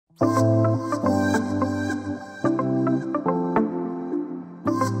Hey girls,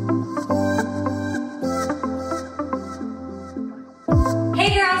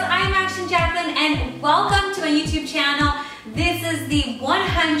 I'm Jacquelyn and welcome to my YouTube channel. This is the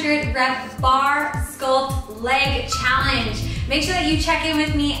 100 rep bar sculpt leg challenge. Make sure that you check in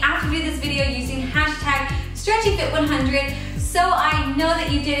with me after you do this video using hashtag StretchyFit100 so I know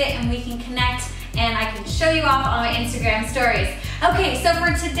that you did it and we can connect and I can show you off on my Instagram stories. Okay, so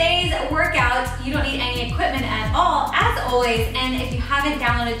for today's workout, you don't need any equipment at all, as always, and if you haven't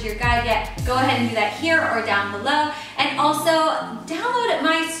downloaded your guide yet, go ahead and do that here or down below. And also, download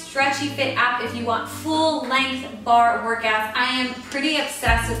my Stretchy Fit app if you want full-length bar workouts. I am pretty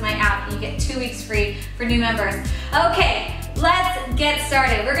obsessed with my app. You get 2 weeks free for new members. Okay, let's get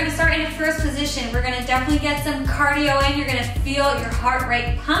started. We're gonna start in the first position. We're gonna definitely get some cardio in. You're gonna feel your heart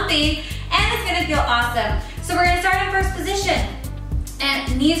rate pumping, and it's gonna feel awesome. So we're gonna start in first position.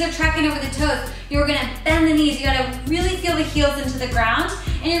 And knees are tracking over the toes. You're gonna bend the knees. You gotta really feel the heels into the ground.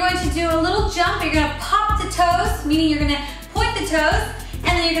 And you're going to do a little jump. You're gonna pop the toes, meaning you're gonna point the toes,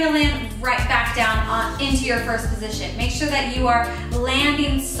 and then you're gonna land right back down into your first position. Make sure that you are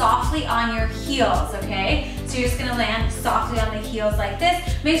landing softly on your heels, okay? So you're just gonna land softly on the heels like this.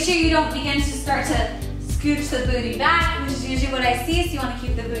 Make sure you don't begin to start to scooch the booty back, which is usually what I see, so you wanna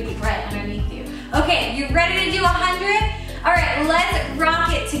keep the booty right underneath you. Okay, you ready to do 100? All right, let's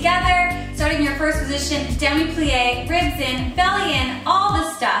rock it together. Starting your first position, demi-plie, ribs in, belly in, all the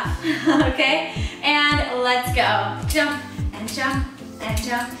stuff, okay? And let's go. Jump, and jump, and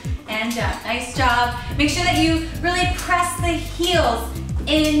jump, and jump. Nice job. Make sure that you really press the heels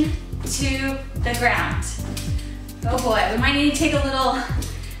into the ground. Oh boy, we might need to take a little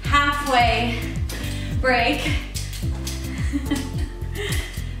halfway break.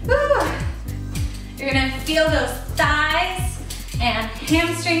 Woo. You're gonna feel those thighs and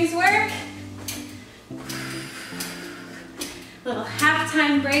hamstrings work. Little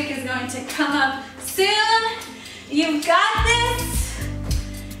halftime break is going to come up soon. You've got this.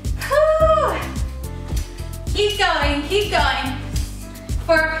 Woo. Keep going, keep going.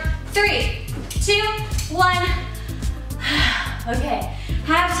 For 3, 2, 1. Okay,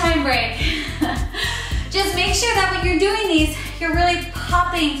 halftime break. Just make sure that when you're doing these, you're really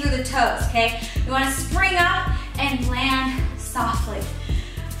popping through the toes, okay? You wanna spring up and land softly.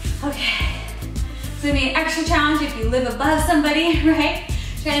 Okay, it's gonna be an extra challenge if you live above somebody, right?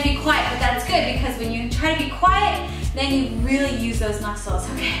 Trying to be quiet, but that's good because when you try to be quiet, then you really use those muscles,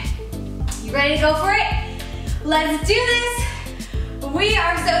 okay? You ready to go for it? Let's do this. We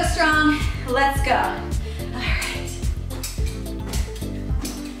are so strong, let's go. All right.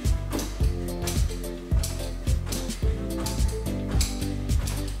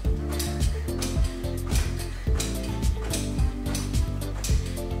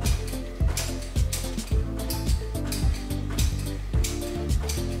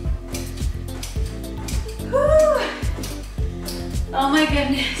 Oh my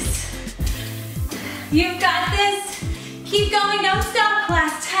goodness. You've got this. Keep going, don't stop.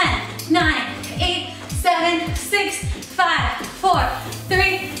 Last 10, 9, 8, 7, 6, 5, 4,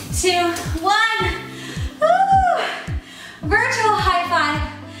 3, 2, 1. Woo! Virtual high five.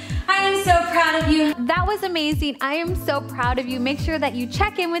 I am so proud of you. That was amazing. I am so proud of you. Make sure that you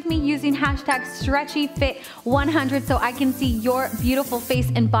check in with me using hashtag StretchyFit100 so I can see your beautiful face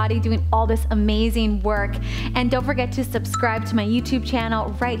and body doing all this amazing work. And don't forget to subscribe to my YouTube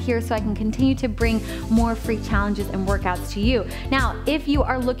channel right here so I can continue to bring more free challenges and workouts to you. Now, if you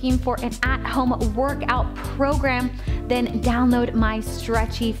are looking for an at-home workout program, then download my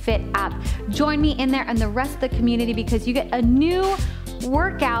Stretchy Fit app. Join me in there and the rest of the community because you get a new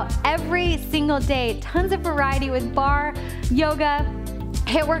workout every single day. Tons of variety with bar, yoga,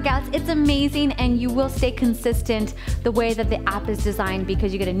 HIIT workouts. It's amazing and you will stay consistent the way that the app is designed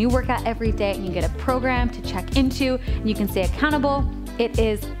because you get a new workout every day and you get a program to check into and you can stay accountable. It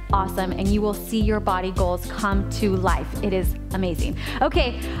is awesome and you will see your body goals come to life. It is amazing.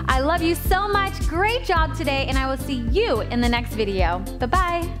 Okay, I love you so much. Great job today and I will see you in the next video.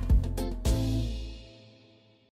 Bye-bye.